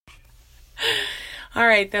All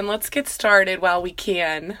right, then let's get started while we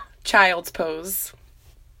can. Child's pose.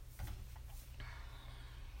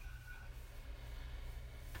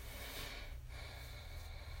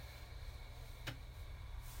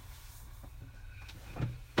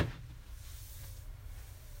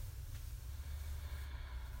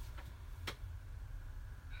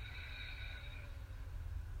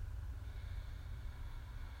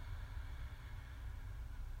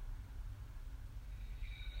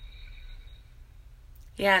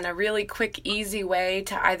 Yeah, and a really quick, easy way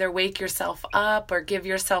to either wake yourself up or give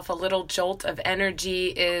yourself a little jolt of energy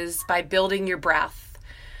is by building your breath.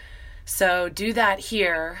 So do that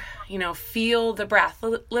here. Feel the breath.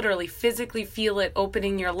 Literally, physically feel it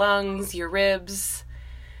opening your lungs, your ribs.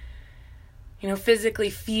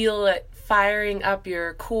 Physically feel it firing up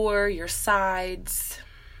your core, your sides.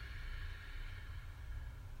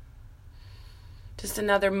 Just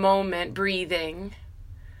another moment breathing.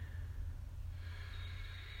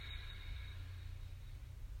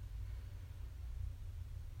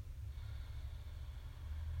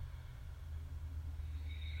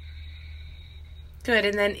 Good,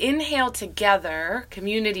 and then inhale together,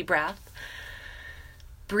 community breath.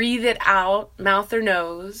 Breathe it out, mouth or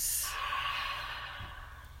nose.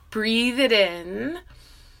 Breathe it in.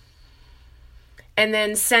 And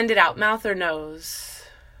then send it out, mouth or nose.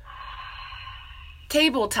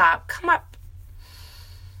 Tabletop, come up.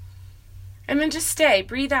 And then just stay,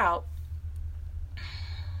 breathe out.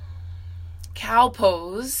 Cow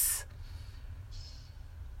pose.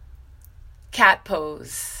 Cat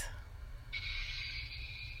pose.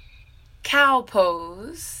 Cow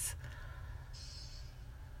pose,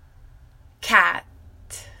 cat.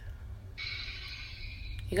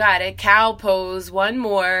 You got it. Cow pose, one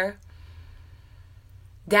more.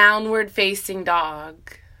 Downward facing dog.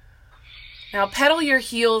 Now pedal your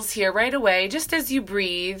heels here right away, just as you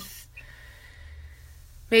breathe.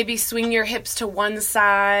 Maybe swing your hips to one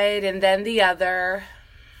side and then the other.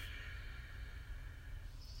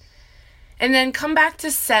 And then come back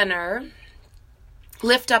to center.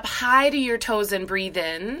 Lift up high to your toes and breathe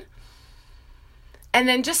in. And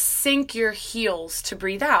then just sink your heels to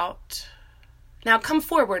breathe out. Now come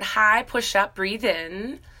forward, high, push up, breathe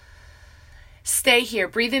in. Stay here,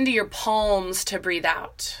 breathe into your palms to breathe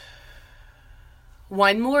out.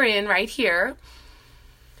 One more in right here.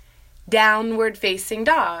 Downward facing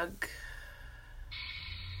dog.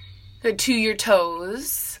 Good, to your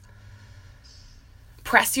toes.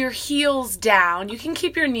 Press your heels down. You can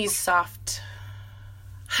keep your knees soft.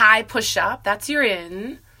 High push up, that's your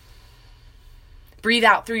in. Breathe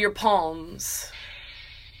out through your palms.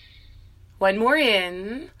 One more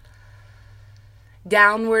in.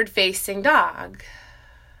 Downward facing dog.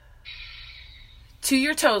 To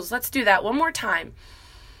your toes, let's do that one more time.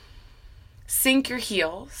 Sink your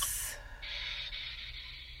heels.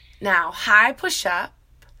 Now, high push up.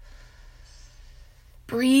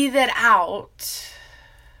 Breathe it out.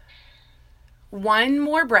 One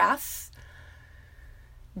more breath.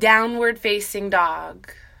 Downward facing dog.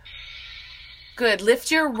 Good.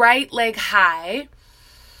 Lift your right leg high.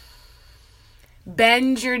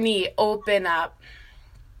 Bend your knee, open up.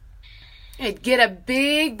 Good. Get a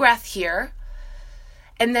big breath here.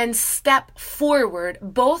 And then step forward,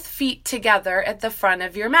 both feet together at the front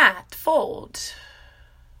of your mat. Fold.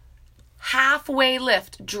 Halfway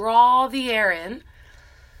lift. Draw the air in.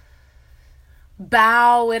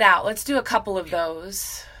 Bow it out. Let's do a couple of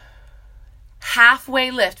those.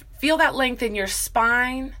 Halfway lift. Feel that length in your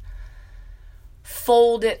spine.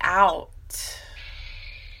 Fold it out.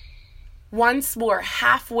 Once more,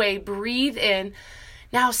 halfway, breathe in.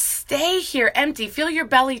 Now stay here, empty. Feel your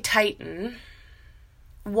belly tighten.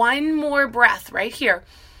 One more breath right here.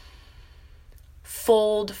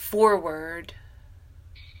 Fold forward.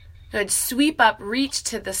 Good. Sweep up, reach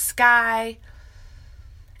to the sky.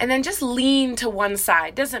 And then just lean to one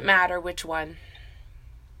side. Doesn't matter which one.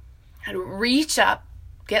 And reach up,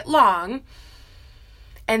 get long,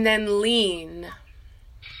 and then lean.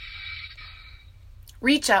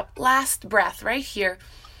 Reach up, last breath right here.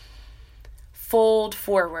 Fold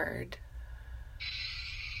forward.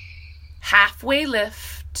 Halfway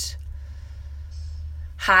lift.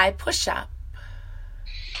 High push up.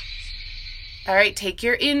 All right, take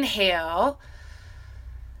your inhale.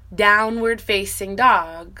 Downward facing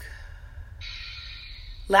dog.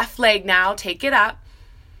 Left leg now, take it up.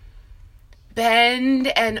 Bend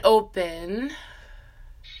and open.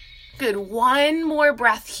 Good. One more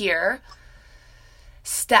breath here.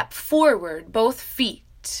 Step forward, both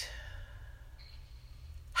feet.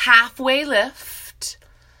 Halfway lift.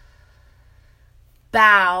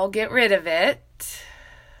 Bow, get rid of it.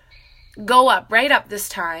 Go up, right up this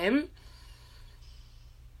time.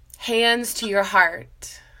 Hands to your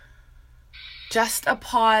heart. Just a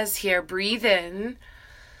pause here. Breathe in.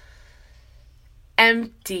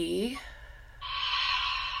 Empty.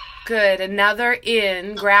 Good. Another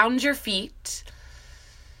in. Ground your feet.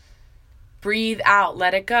 Breathe out.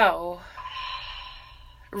 Let it go.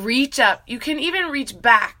 Reach up. You can even reach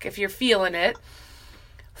back if you're feeling it.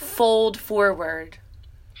 Fold forward.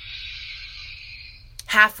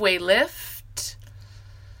 Halfway lift.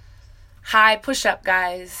 High push-up,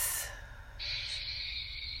 guys.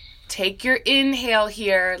 Take your inhale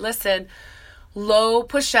here. Listen. Low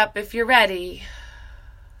push-up if you're ready.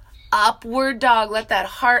 Upward dog. Let that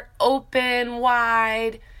heart open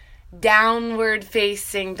wide. Downward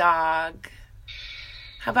facing dog.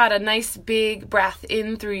 How about a nice big breath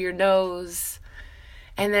in through your nose?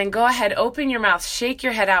 And then go ahead, open your mouth. Shake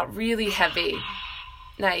your head out really heavy.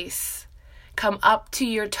 Nice. Come up to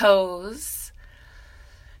your toes.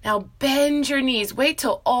 Now bend your knees. Wait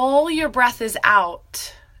till all your breath is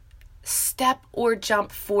out. Step or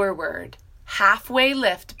jump forward. Halfway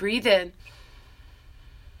lift. Breathe in.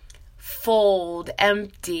 Fold.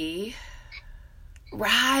 Empty.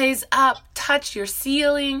 Rise up. Touch your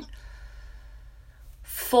ceiling.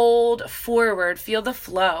 Fold forward. Feel the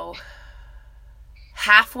flow.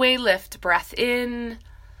 Halfway lift. Breath in.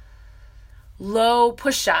 Low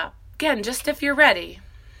push up. Again, just if you're ready.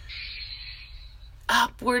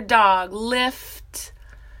 Upward dog. Lift.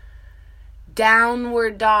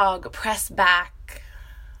 Downward dog. Press back.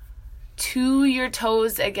 To your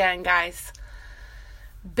toes again, guys.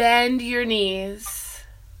 Bend your knees.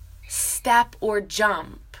 Step or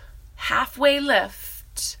jump. Halfway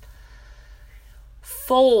lift.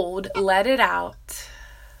 Fold. Let it out.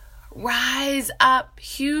 Rise up.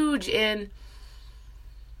 Huge in.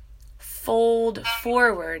 Fold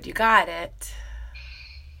forward. You got it.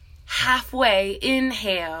 Halfway.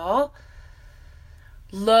 Inhale.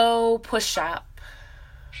 Low push up.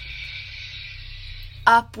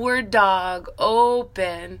 Upward dog.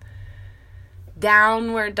 Open.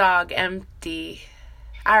 Downward dog. Empty.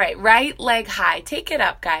 All right. Right leg high. Take it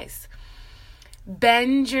up, guys.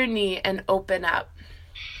 Bend your knee and open up.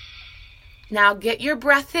 Now get your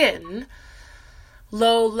breath in.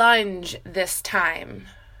 Low lunge this time.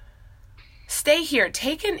 Stay here.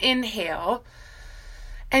 Take an inhale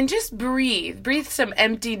and just breathe. Breathe some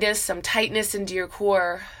emptiness, some tightness into your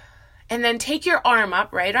core. And then take your arm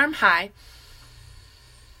up, right arm high.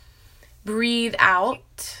 Breathe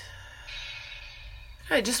out.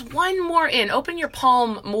 All right, just one more in. Open your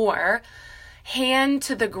palm more. Hand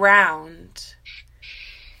to the ground.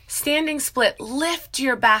 Standing split. Lift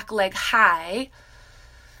your back leg high.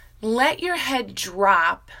 Let your head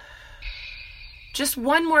drop. Just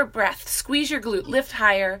one more breath. Squeeze your glute. Lift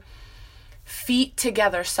higher. Feet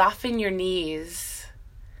together. Soften your knees.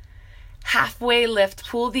 Halfway lift.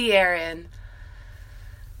 Pull the air in.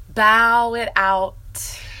 Bow it out.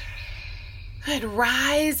 Good.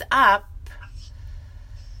 Rise up.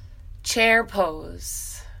 Chair pose.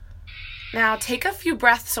 Now take a few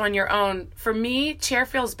breaths on your own. For me, chair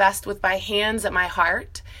feels best with my hands at my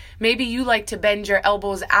heart. Maybe you like to bend your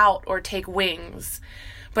elbows out or take wings.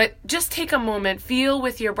 But just take a moment, feel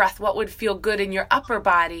with your breath what would feel good in your upper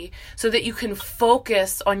body so that you can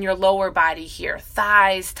focus on your lower body here.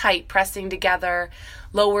 Thighs tight, pressing together,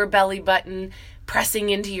 lower belly button, pressing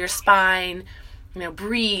into your spine.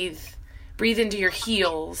 Breathe. Breathe into your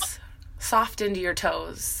heels, soft into your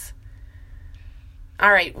toes.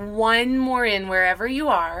 All right, one more in wherever you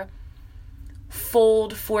are.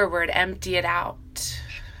 Fold forward, empty it out.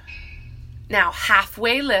 Now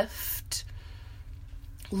halfway lift.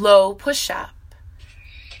 Low push up.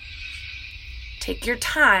 Take your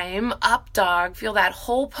time. Up dog. Feel that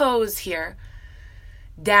whole pose here.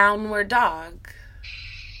 Downward dog.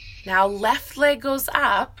 Now left leg goes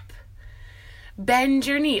up. Bend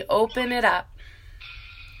your knee. Open it up.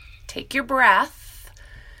 Take your breath.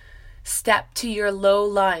 Step to your low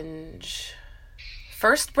lunge.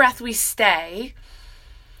 First breath we stay.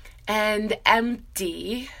 And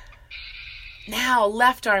empty. Now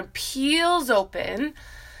left arm peels open.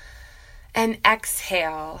 And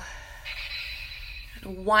exhale.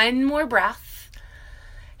 One more breath.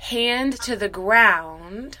 Hand to the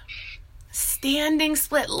ground. Standing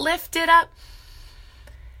split. Lift it up.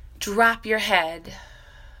 Drop your head.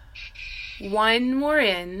 One more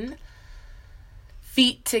in.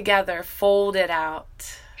 Feet together. Fold it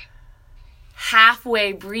out.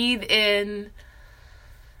 Halfway. Breathe in.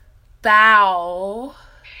 Bow.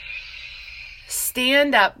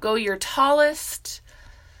 Stand up. Go your tallest.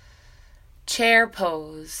 Chair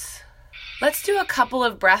pose. Let's do a couple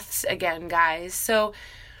of breaths again, guys. So,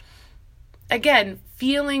 again,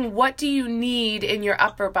 feeling what do you need in your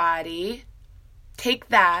upper body. Take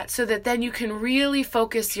that so that then you can really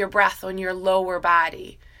focus your breath on your lower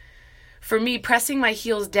body. For me, pressing my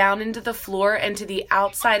heels down into the floor and to the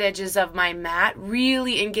outside edges of my mat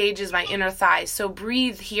really engages my inner thighs. So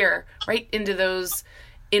breathe here, right into those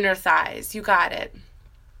inner thighs. You got it.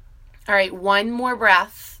 All right, one more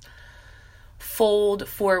breath. Fold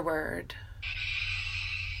forward.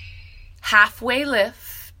 Halfway lift.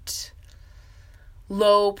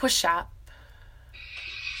 Low push up.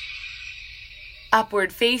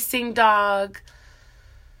 Upward facing dog.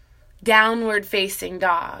 Downward facing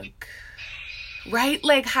dog. Right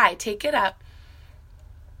leg high, take it up.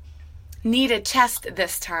 Knee to chest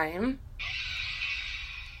this time.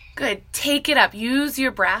 Good, take it up, use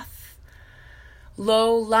your breath.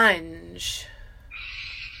 Low lunge.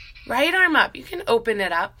 Right arm up, you can open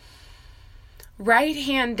it up. Right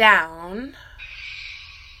hand down.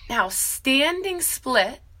 Now standing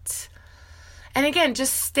split. And again,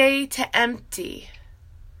 just stay to empty.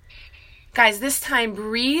 Guys, this time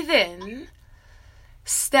breathe in.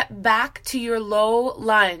 Step back to your low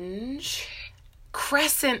lunge,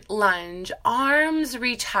 crescent lunge, arms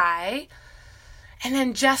reach high, and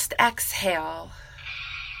then just exhale.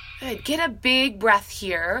 Good. Get a big breath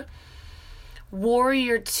here.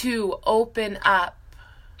 Warrior 2, open up.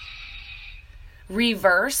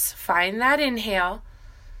 Reverse, find that inhale.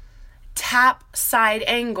 Tap side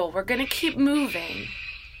angle. We're going to keep moving.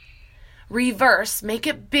 Reverse, make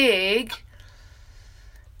it big.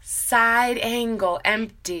 Side angle,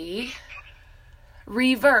 empty.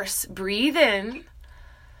 Reverse, breathe in.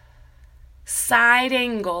 Side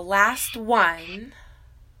angle, last one.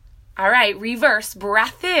 All right, reverse,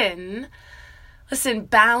 breath in. Listen,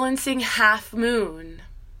 balancing half moon.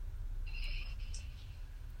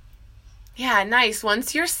 Yeah, nice.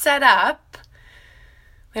 Once you're set up,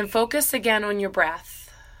 then focus again on your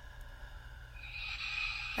breath.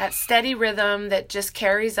 That steady rhythm that just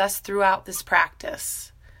carries us throughout this practice.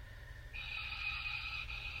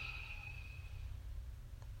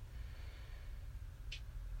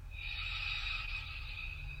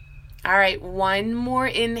 All right, one more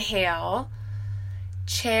inhale.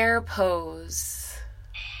 Chair pose.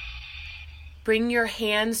 Bring your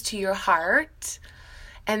hands to your heart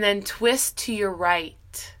and then twist to your right.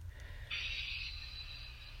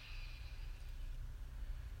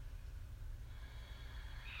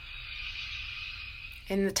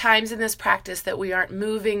 In the times in this practice that we aren't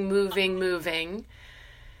moving,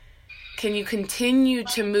 can you continue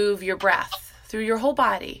to move your breath through your whole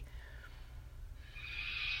body?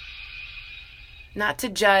 Not to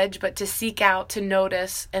judge, but to seek out, to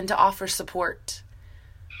notice, and to offer support.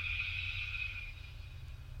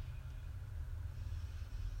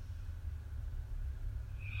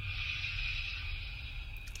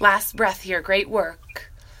 Last breath here. Great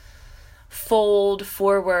work. Fold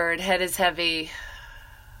forward. Head is heavy.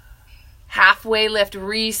 Halfway lift.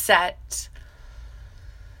 Reset.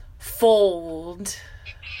 Fold.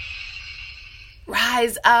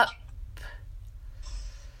 Rise up.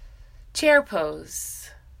 Chair pose.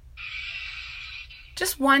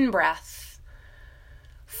 Just one breath.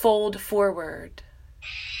 Fold forward.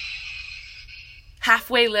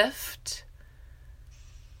 Halfway lift.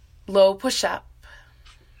 Low push up.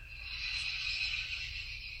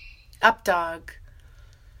 Up dog.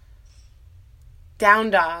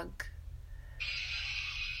 Down dog.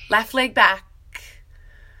 Left leg back.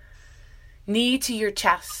 Knee to your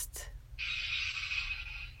chest.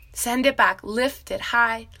 Send it back. Lift it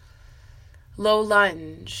high. Low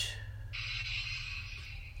lunge.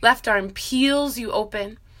 Left arm peels you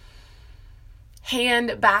open.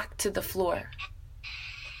 Hand back to the floor.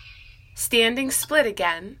 Standing split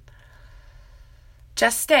again.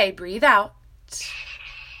 Just stay. Breathe out.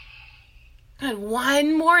 Good.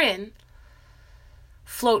 One more in.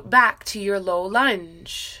 Float back to your low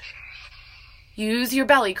lunge. Use your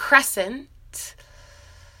belly. Crescent.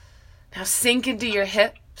 Now sink into your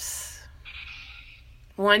hips.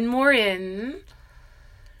 One more in.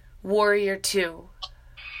 Warrior 2.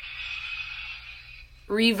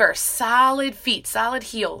 Reverse. Solid feet, solid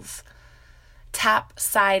heels. Tap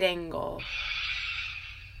side angle.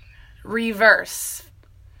 Reverse.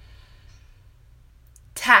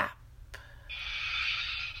 Tap.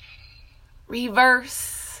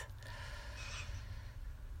 Reverse.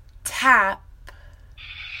 Tap.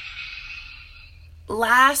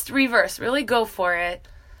 Last reverse. Really go for it.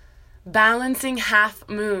 Balancing half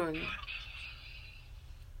moon.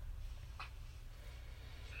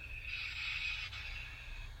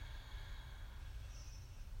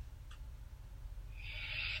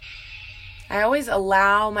 I always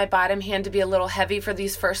allow my bottom hand to be a little heavy for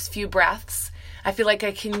these first few breaths. I feel like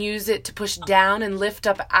I can use it to push down and lift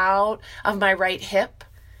up out of my right hip.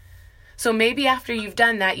 So maybe after you've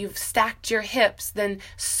done that, you've stacked your hips, then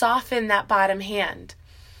soften that bottom hand.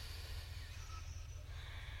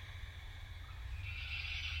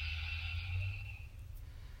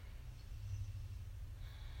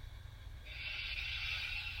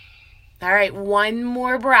 All right, one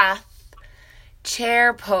more breath.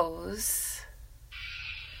 Chair pose.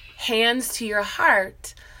 Hands to your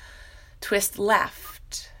heart. Twist left.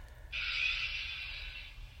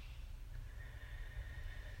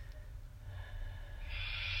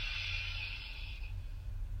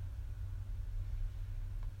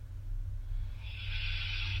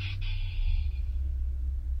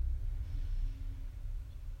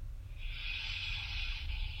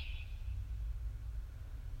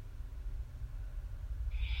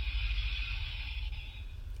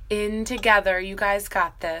 In together, you guys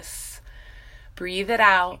got this. Breathe it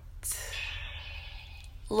out.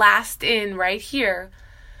 Last in right here.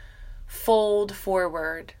 Fold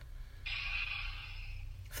forward.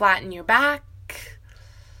 Flatten your back.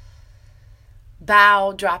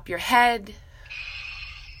 Bow, drop your head.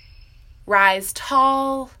 Rise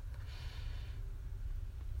tall.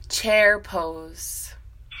 Chair pose.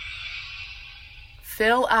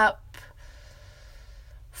 Fill up.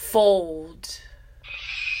 Fold.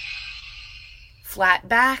 Flat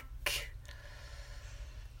back,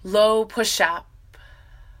 low push-up.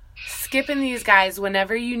 Skipping these guys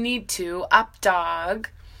whenever you need to. Up dog,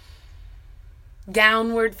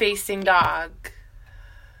 downward facing dog.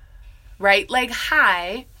 Right leg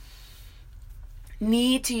high,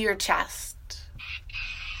 knee to your chest.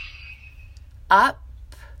 Up,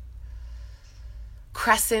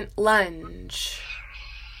 crescent lunge.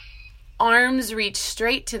 Arms reach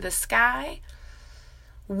straight to the sky.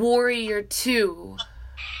 Warrior 2.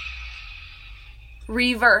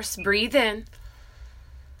 Reverse, breathe in.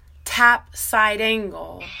 Tap side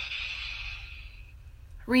angle.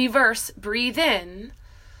 Reverse, breathe in.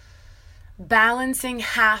 Balancing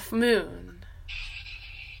half moon.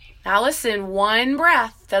 Now listen, one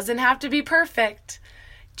breath, doesn't have to be perfect.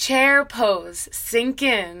 Chair pose, sink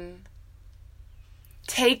in.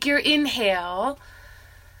 Take your inhale,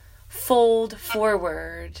 fold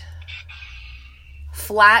forward.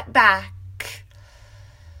 Flat back,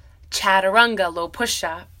 chaturanga, low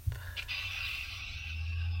push-up.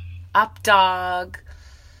 Up dog,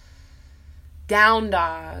 down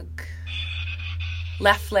dog.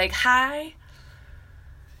 Left leg high,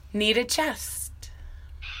 knee to chest.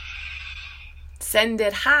 Send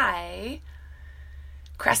it high,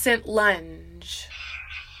 crescent lunge.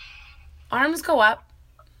 Arms go up.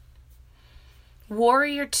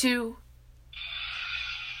 Warrior 2.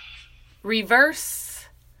 Reverse.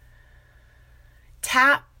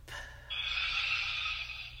 Tap,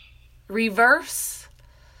 reverse,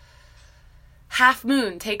 half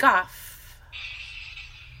moon, take off.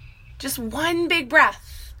 Just one big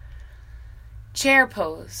breath. Chair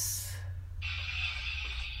pose.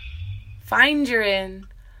 Find your in,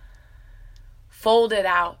 fold it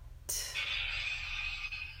out.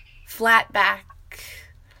 Flat back,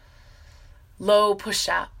 low push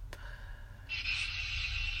up.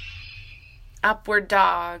 Upward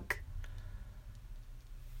dog.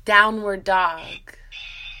 Downward dog.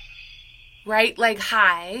 Right leg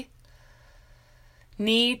high.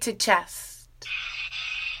 Knee to chest.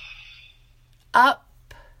 Up.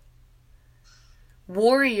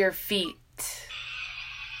 Warrior feet.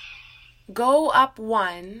 Go up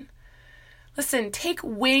 1. Listen, take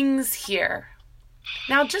wings here.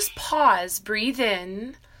 Now just pause, breathe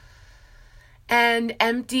in, and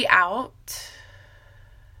empty out.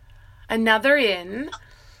 Another in,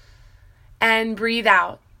 and breathe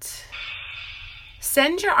out.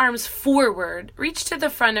 Send your arms forward, reach to the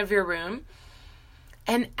front of your room,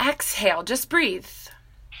 and exhale, just breathe.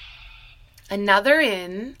 Another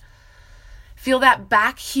in, feel that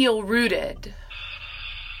back heel rooted.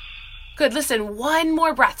 Good, listen, one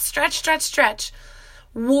more breath, stretch, stretch, stretch.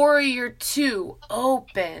 Warrior 2,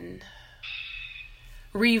 open.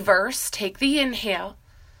 Reverse, take the inhale.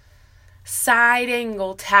 Side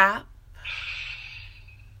angle tap.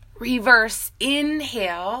 Reverse,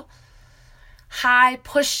 inhale. High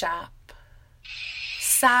push-up.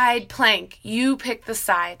 Side plank, you pick the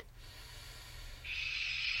side.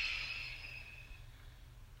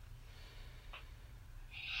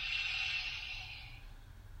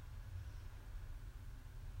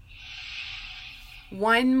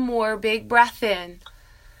 One more big breath in.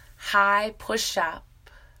 High push-up.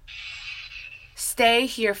 Stay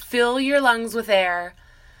here, fill your lungs with air.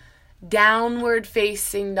 Downward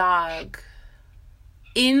facing dog.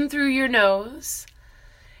 In through your nose.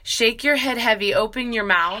 Shake your head heavy, open your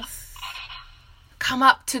mouth. Come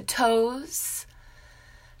up to toes.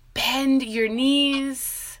 Bend your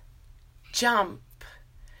knees. Jump.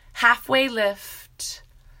 Halfway lift.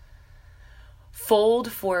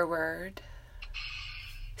 Fold forward.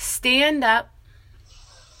 Stand up.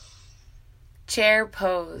 Chair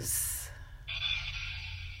pose.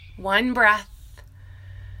 One breath.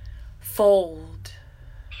 Fold.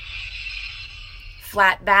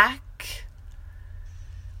 Flat back.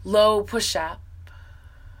 Low push-up.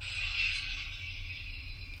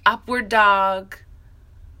 Upward dog.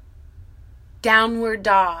 Downward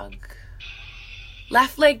dog.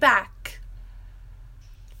 Left leg back.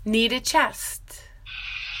 Knee to chest.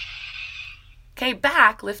 Okay,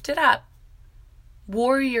 back, lift it up.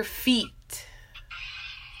 Warrior feet.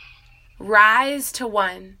 Rise to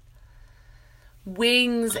one.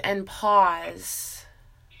 Wings and paws.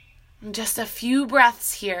 Just a few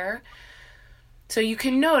breaths here. So you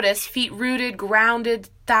can notice feet rooted, grounded,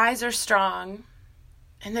 thighs are strong.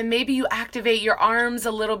 And then maybe you activate your arms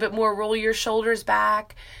a little bit more. Roll your shoulders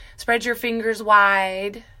back. Spread your fingers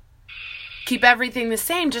wide. Keep everything the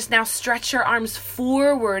same. Just now stretch your arms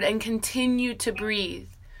forward and continue to breathe.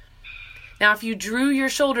 Now, if you drew your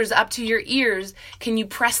shoulders up to your ears, can you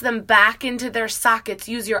press them back into their sockets?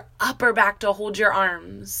 Use your upper back to hold your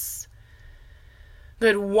arms.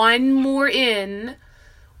 Good. One more in.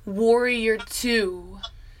 Warrior two.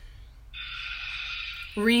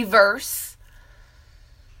 Reverse.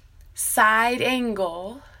 Side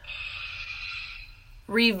angle.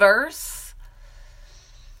 Reverse.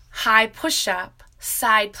 High push-up.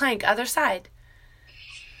 Side plank. Other side.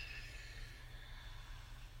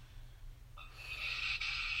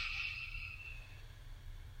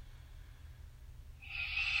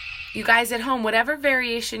 You guys at home, whatever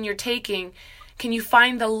variation you're taking, can you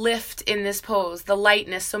find the lift in this pose, the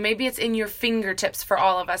lightness? So maybe it's in your fingertips for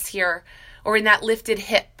all of us here, or in that lifted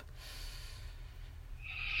hip.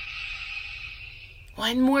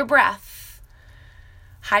 One more breath.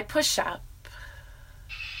 High push-up.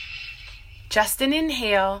 Just an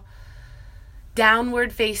inhale.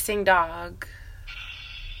 Downward facing dog.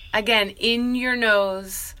 Again, in your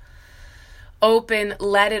nose. Open,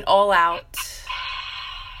 let it all out.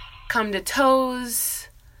 Come to toes.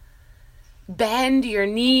 Bend your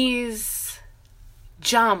knees.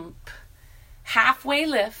 Jump. Halfway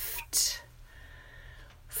lift.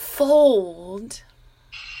 Fold.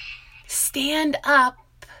 Stand up.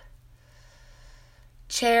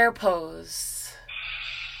 Chair pose.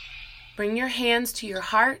 Bring your hands to your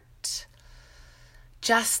heart.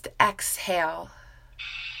 Just exhale.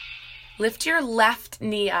 Lift your left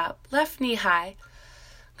knee up. Left knee high.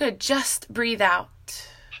 Good. Just breathe out.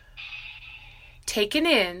 Take it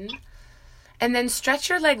in, and then stretch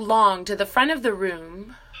your leg long to the front of the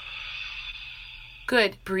room.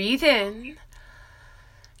 Good. Breathe in.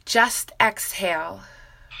 Just exhale.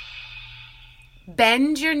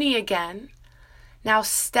 Bend your knee again. Now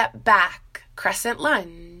step back, crescent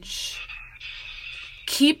lunge.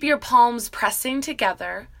 Keep your palms pressing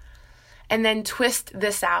together, and then twist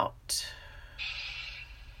this out.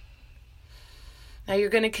 Now you're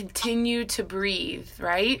going to continue to breathe,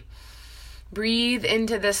 right? Breathe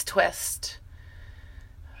into this twist.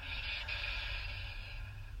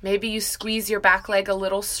 Maybe you squeeze your back leg a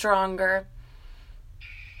little stronger.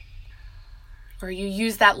 Or you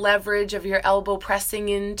use that leverage of your elbow pressing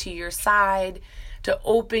into your side to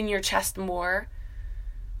open your chest more.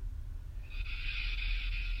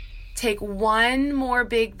 Take one more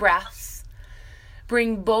big breath.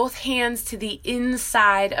 Bring both hands to the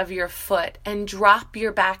inside of your foot and drop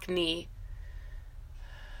your back knee.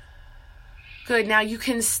 Good. Now you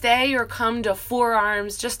can stay or come to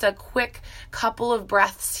forearms. Just a quick couple of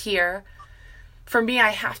breaths here. For me, I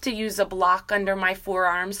have to use a block under my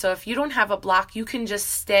forearms. So if you don't have a block, you can just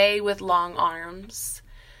stay with long arms.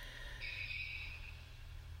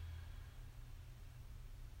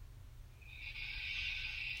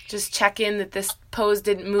 Just check in that this pose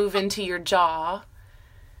didn't move into your jaw.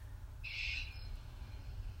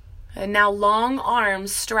 And now long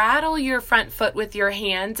arms, straddle your front foot with your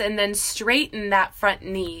hands and then straighten that front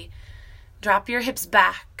knee. Drop your hips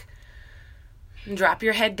back. And drop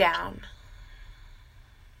your head down.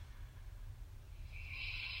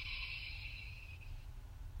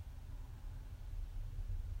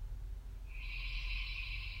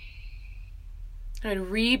 And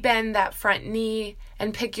rebend that front knee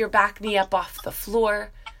and pick your back knee up off the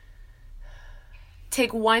floor.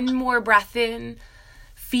 Take one more breath in.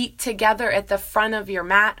 Feet together at the front of your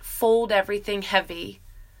mat. Fold everything heavy.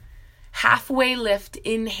 Halfway lift.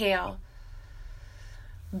 Inhale.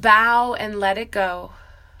 Bow and let it go.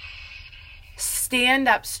 stand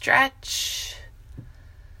up, stretch.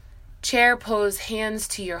 Chair pose, hands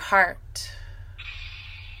to your heart.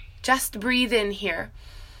 Just breathe in here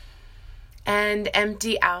and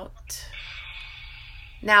empty out.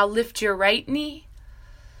 Now lift your right knee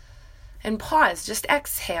and pause. Just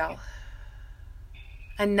exhale.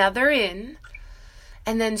 Another in,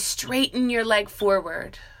 and then straighten your leg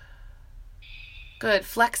forward. Good.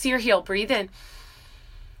 Flex your heel. Breathe in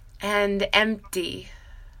and empty.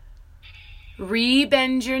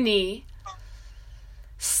 Re-bend your knee.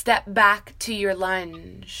 Step back to your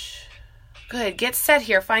lunge. Good. Get set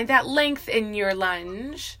here. Find that length in your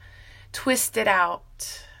lunge. Twist it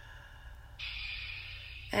out.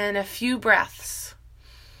 And a few breaths.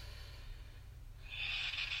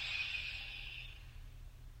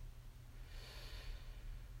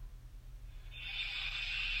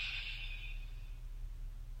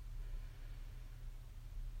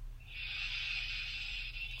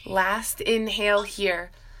 Last inhale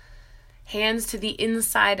here. Hands to the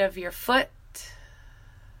inside of your foot.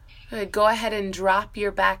 Good. Go ahead and drop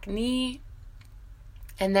your back knee.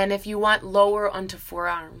 And then if you want, lower onto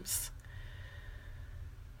forearms.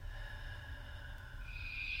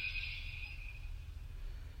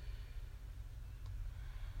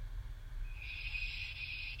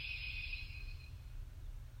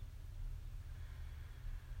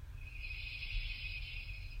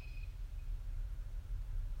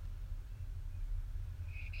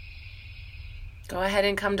 Go ahead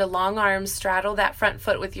and come to long arms. Straddle that front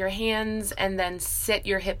foot with your hands and then sit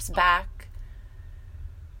your hips back.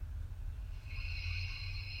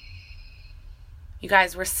 You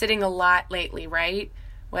guys, we're sitting a lot lately, right?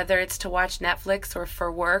 Whether it's to watch Netflix or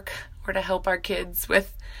for work or to help our kids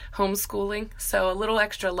with homeschooling. So a little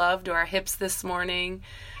extra love to our hips this morning.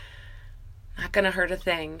 Not going to hurt a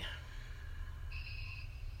thing.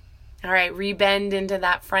 All right, rebend into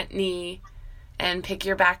that front knee. And pick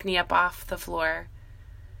your back knee up off the floor.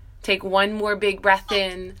 Take one more big breath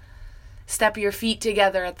in. Step your feet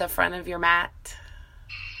together at the front of your mat.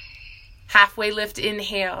 Halfway lift,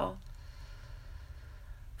 inhale.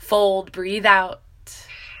 Fold, breathe out.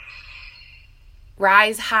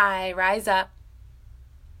 Rise high, rise up.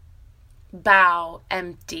 Bow,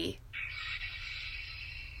 empty.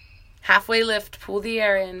 Halfway lift, pull the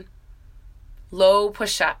air in. Low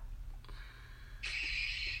push up.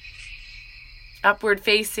 Upward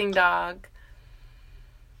facing dog.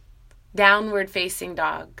 Downward facing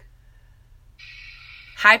dog.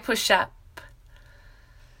 High push up.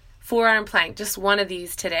 Forearm plank. Just one of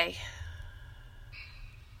these today.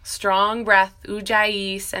 Strong breath.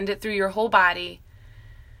 Ujjayi. Send it through your whole body.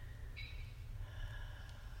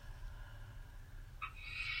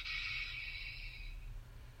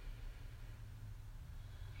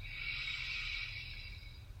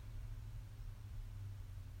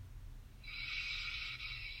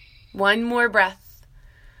 One more breath.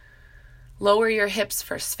 Lower your hips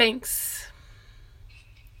for Sphinx.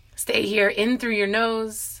 Stay here, in through your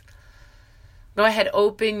nose. Go ahead,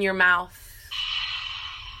 open your mouth.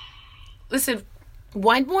 Listen,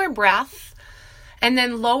 one more breath, and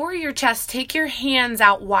then lower your chest. Take your hands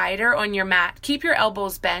out wider on your mat. Keep your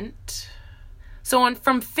elbows bent. So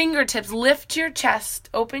from fingertips, lift your chest,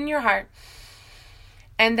 open your heart,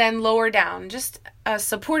 and then lower down. Just a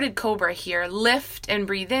supported cobra here. Lift and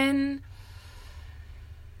breathe in.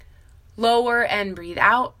 Lower and breathe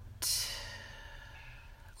out.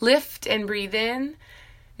 Lift and breathe in.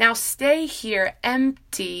 Now stay here,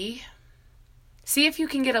 empty. See if you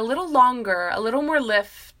can get a little longer, a little more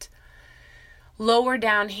lift. Lower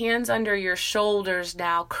down, hands under your shoulders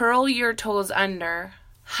now. Curl your toes under.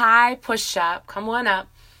 High push up. Come on up.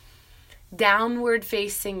 Downward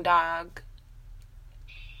facing dog.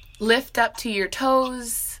 Lift up to your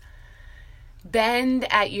toes. Bend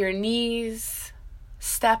at your knees.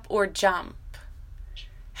 Step or jump.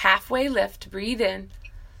 Halfway lift. Breathe in.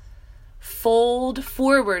 Fold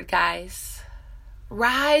forward, guys.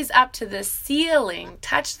 Rise up to the ceiling.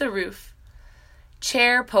 Touch the roof.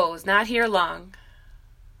 Chair pose. Not here long.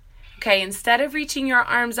 Okay, instead of reaching your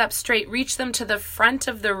arms up straight, reach them to the front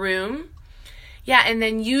of the room. Yeah, and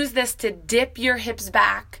then use this to dip your hips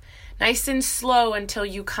back nice and slow until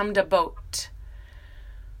you come to boat.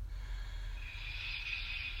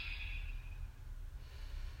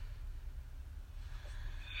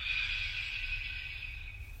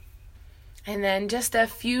 And then just a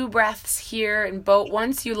few breaths here in boat.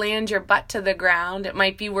 Once you land your butt to the ground, it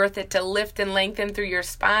might be worth it to lift and lengthen through your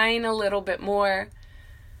spine a little bit more.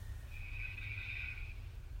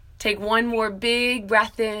 Take one more big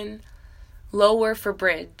breath in. Lower for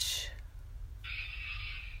bridge.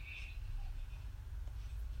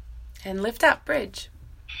 And lift up, bridge.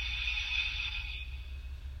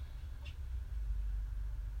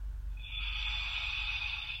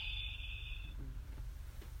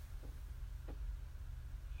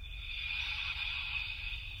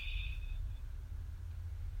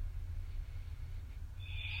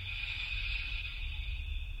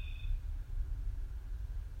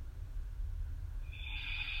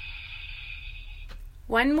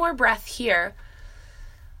 One more breath here.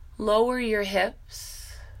 Lower your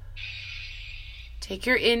hips. Take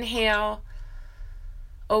your inhale.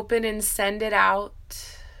 Open and send it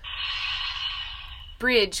out.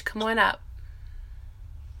 Bridge, come on up.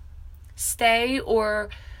 Stay or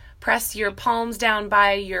press your palms down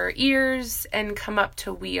by your ears and come up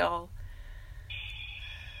to wheel.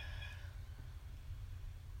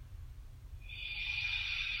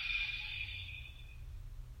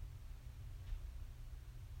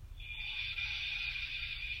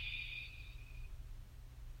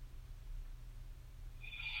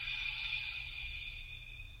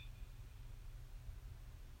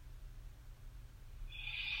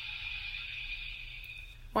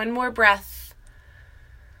 One more breath.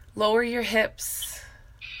 Lower your hips.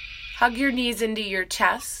 Hug your knees into your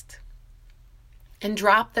chest and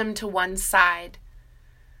drop them to one side.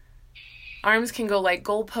 Arms can go like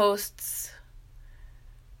goalposts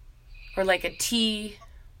or like a T.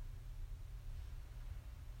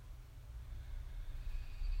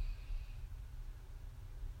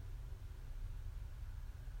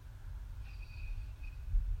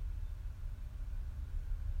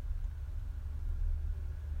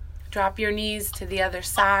 Drop your knees to the other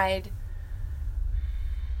side.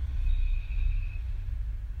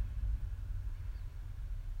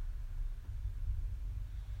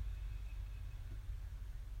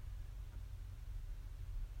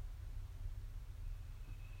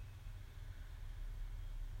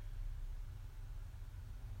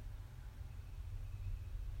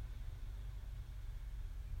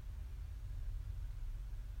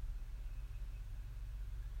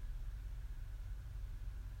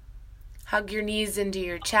 Hug your knees into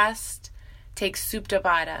your chest. Take Supta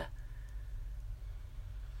Baddha.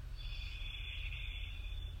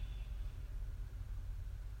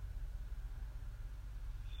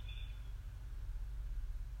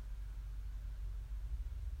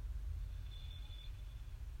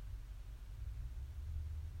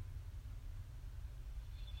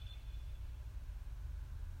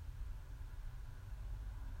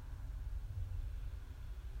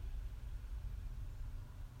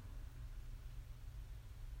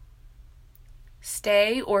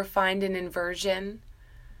 Stay or find an inversion.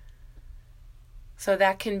 So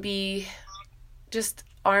that can be just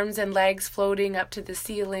arms and legs floating up to the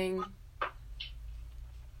ceiling.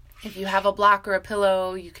 If you have a block or a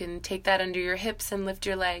pillow, you can take that under your hips and lift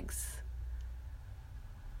your legs.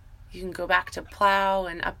 You can go back to plow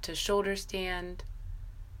and up to shoulder stand.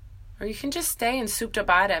 Or you can just stay in Supta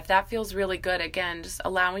Baddha if that feels really good. Again, just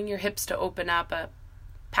allowing your hips to open up, a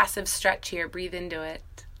passive stretch here. Breathe into it.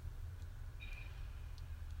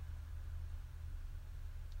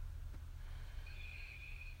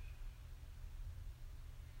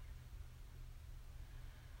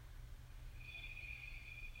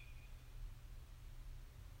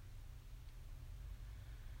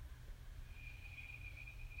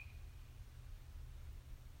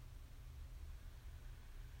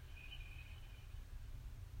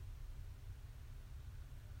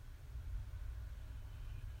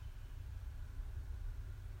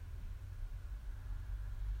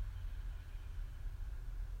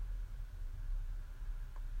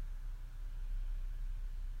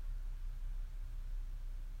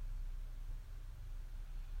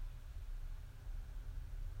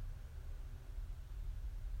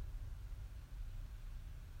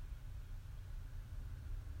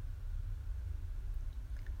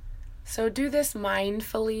 So do this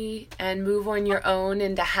mindfully and move on your own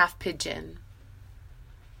into half pigeon.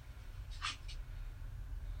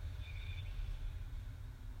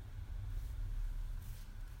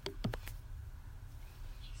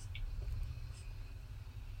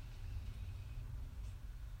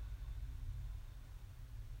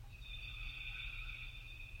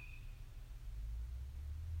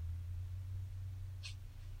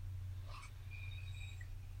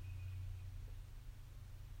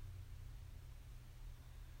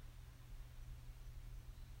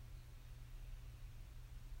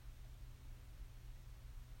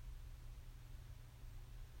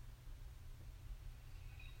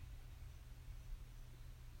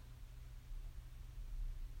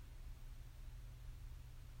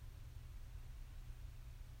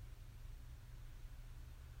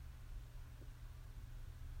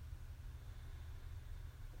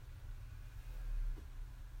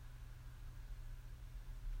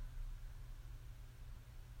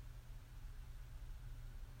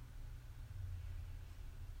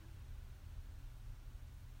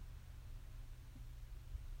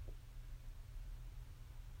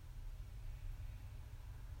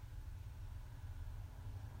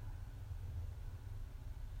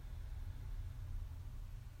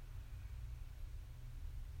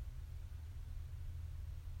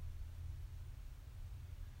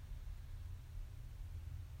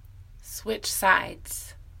 Switch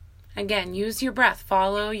sides. Again, use your breath.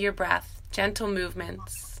 Follow your breath. Gentle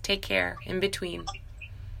movements. Take care in between.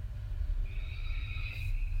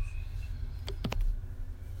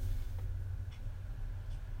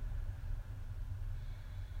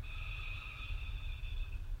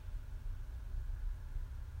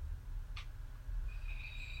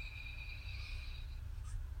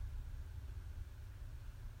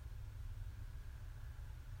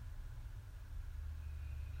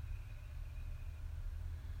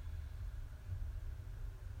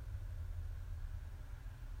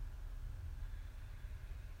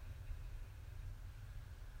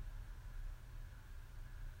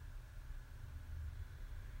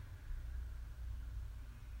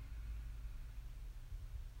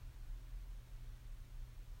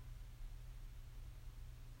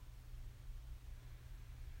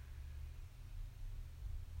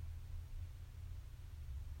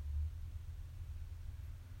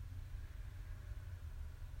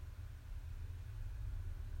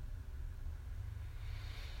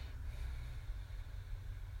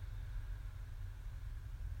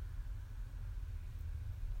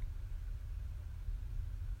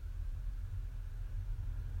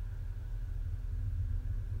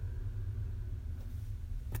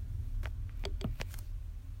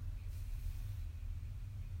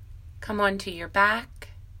 Come onto your back.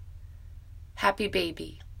 Happy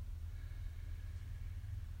baby.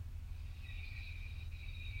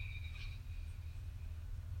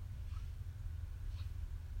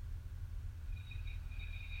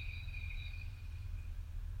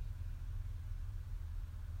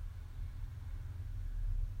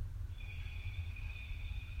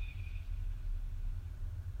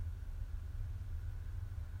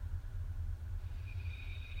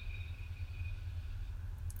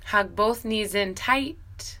 Hug both knees in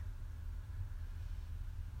tight.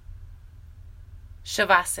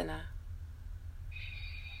 Shavasana.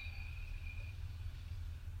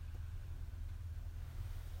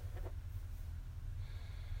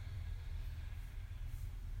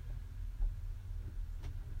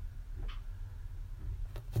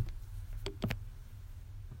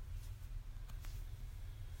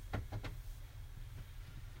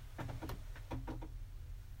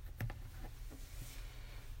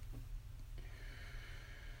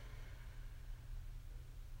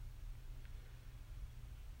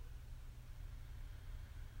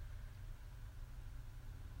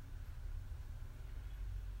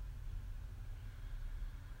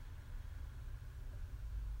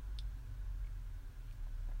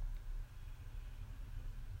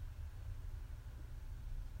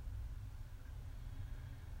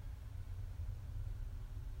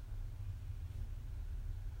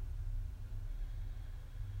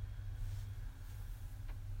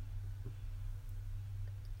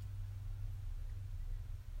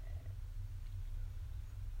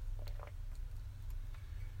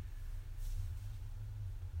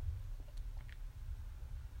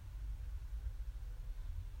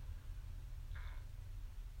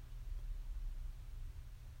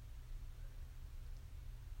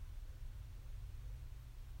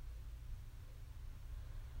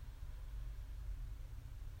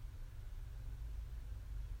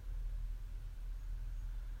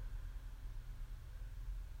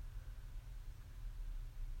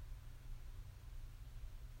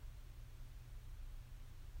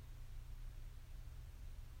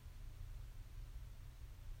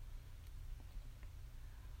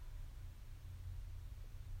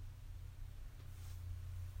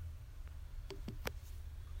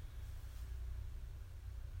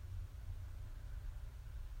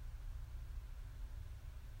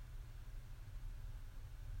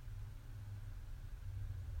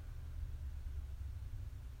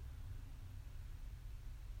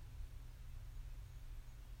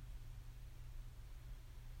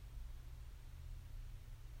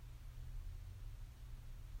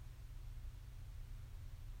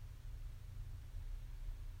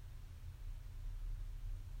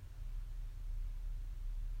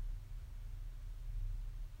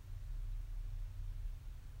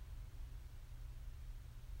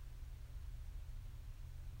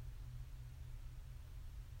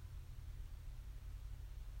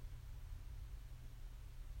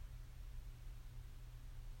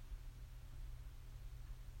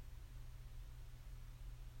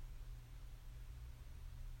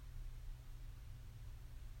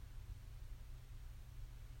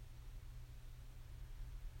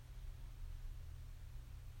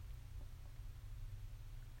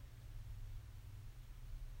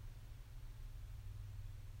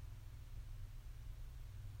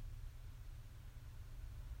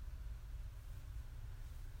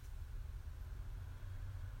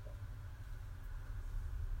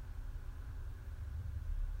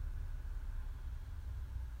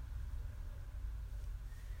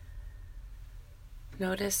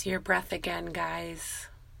 Notice your breath again, guys.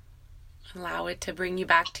 Allow it to bring you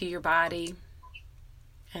back to your body.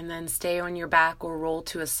 And then stay on your back or roll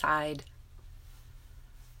to a side.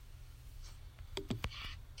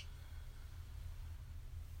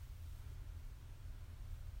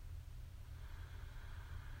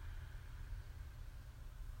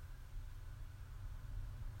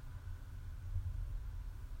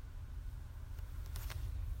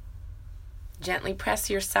 Gently press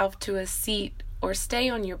yourself to a seat or stay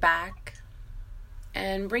on your back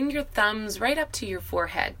and bring your thumbs right up to your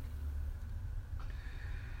forehead.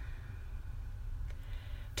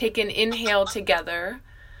 Take an inhale together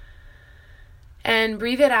and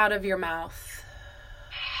breathe it out of your mouth.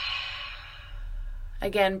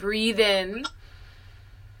 Again, breathe in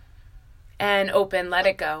and open, let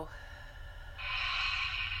it go.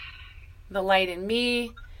 The light in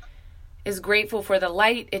me is grateful for the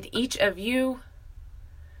light in each of you.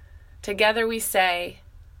 Together we say,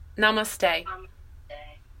 Namaste.